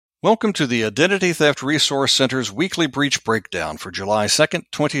Welcome to the Identity Theft Resource Center's weekly breach breakdown for July 2nd,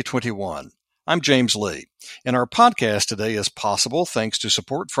 2021. I'm James Lee, and our podcast today is possible thanks to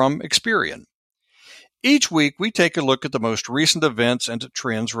support from Experian. Each week, we take a look at the most recent events and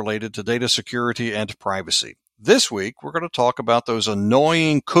trends related to data security and privacy. This week, we're going to talk about those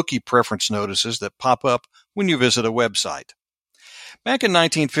annoying cookie preference notices that pop up when you visit a website. Back in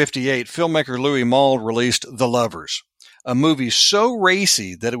 1958, filmmaker Louis Malle released The Lovers, a movie so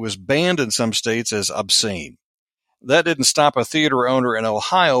racy that it was banned in some states as obscene. That didn't stop a theater owner in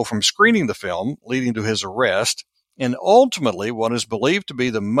Ohio from screening the film, leading to his arrest, and ultimately what is believed to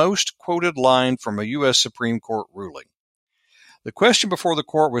be the most quoted line from a U.S. Supreme Court ruling. The question before the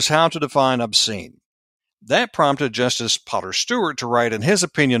court was how to define obscene. That prompted Justice Potter Stewart to write in his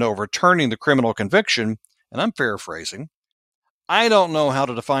opinion overturning the criminal conviction, and I'm paraphrasing, "I don't know how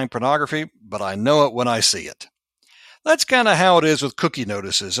to define pornography, but I know it when I see it." That's kind of how it is with cookie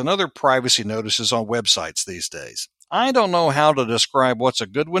notices and other privacy notices on websites these days. I don't know how to describe what's a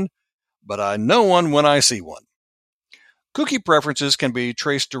good one, but I know one when I see one. Cookie preferences can be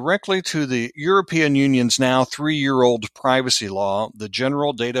traced directly to the European Union's now 3-year-old privacy law, the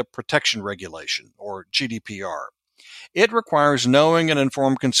General Data Protection Regulation, or GDPR. It requires knowing and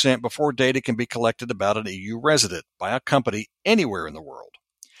informed consent before data can be collected about an EU resident by a company anywhere in the world.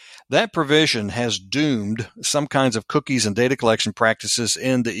 That provision has doomed some kinds of cookies and data collection practices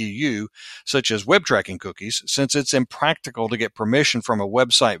in the EU, such as web tracking cookies, since it's impractical to get permission from a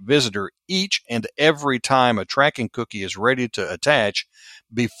website visitor each and every time a tracking cookie is ready to attach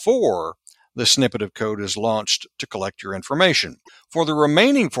before the snippet of code is launched to collect your information. For the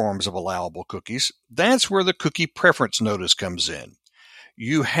remaining forms of allowable cookies, that's where the cookie preference notice comes in.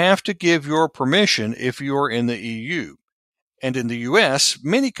 You have to give your permission if you're in the EU. And in the U.S.,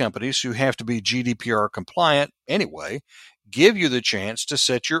 many companies who have to be GDPR compliant anyway give you the chance to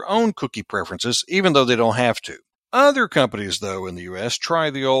set your own cookie preferences, even though they don't have to. Other companies, though, in the U.S.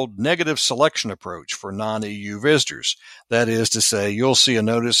 try the old negative selection approach for non-EU visitors. That is to say, you'll see a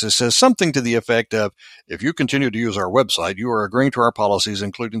notice that says something to the effect of, "If you continue to use our website, you are agreeing to our policies,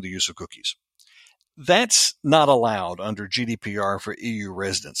 including the use of cookies." That's not allowed under GDPR for EU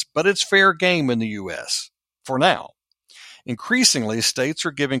residents, but it's fair game in the U.S. for now. Increasingly, states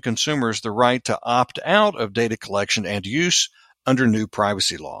are giving consumers the right to opt out of data collection and use under new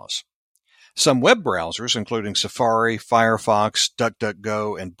privacy laws. Some web browsers, including Safari, Firefox,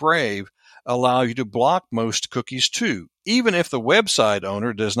 DuckDuckGo, and Brave, allow you to block most cookies too, even if the website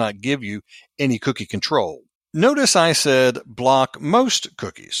owner does not give you any cookie control. Notice I said block most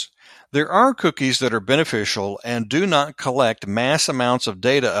cookies. There are cookies that are beneficial and do not collect mass amounts of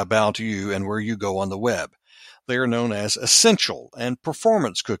data about you and where you go on the web. They are known as essential and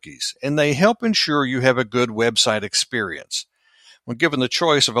performance cookies, and they help ensure you have a good website experience. When given the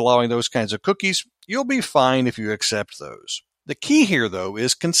choice of allowing those kinds of cookies, you'll be fine if you accept those. The key here, though,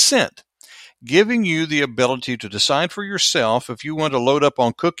 is consent, giving you the ability to decide for yourself if you want to load up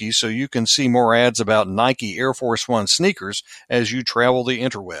on cookies so you can see more ads about Nike Air Force One sneakers as you travel the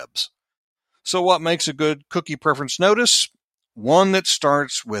interwebs. So what makes a good cookie preference notice? One that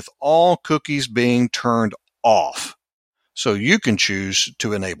starts with all cookies being turned off, so you can choose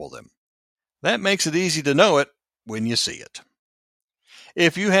to enable them. That makes it easy to know it when you see it.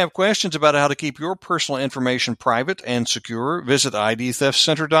 If you have questions about how to keep your personal information private and secure, visit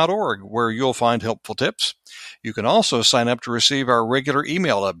idtheftcenter.org, where you'll find helpful tips. You can also sign up to receive our regular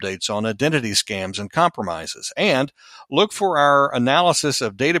email updates on identity scams and compromises, and look for our analysis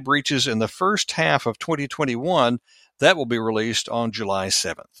of data breaches in the first half of 2021. That will be released on July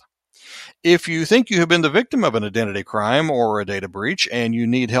 7th. If you think you have been the victim of an identity crime or a data breach and you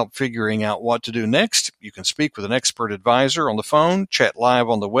need help figuring out what to do next, you can speak with an expert advisor on the phone, chat live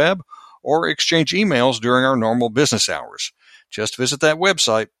on the web, or exchange emails during our normal business hours. Just visit that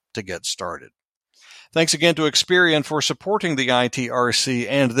website to get started. Thanks again to Experian for supporting the ITRC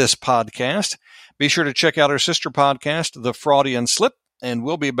and this podcast. Be sure to check out our sister podcast, The Fraudian Slip, and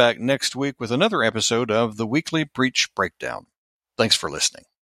we'll be back next week with another episode of the Weekly Breach Breakdown. Thanks for listening.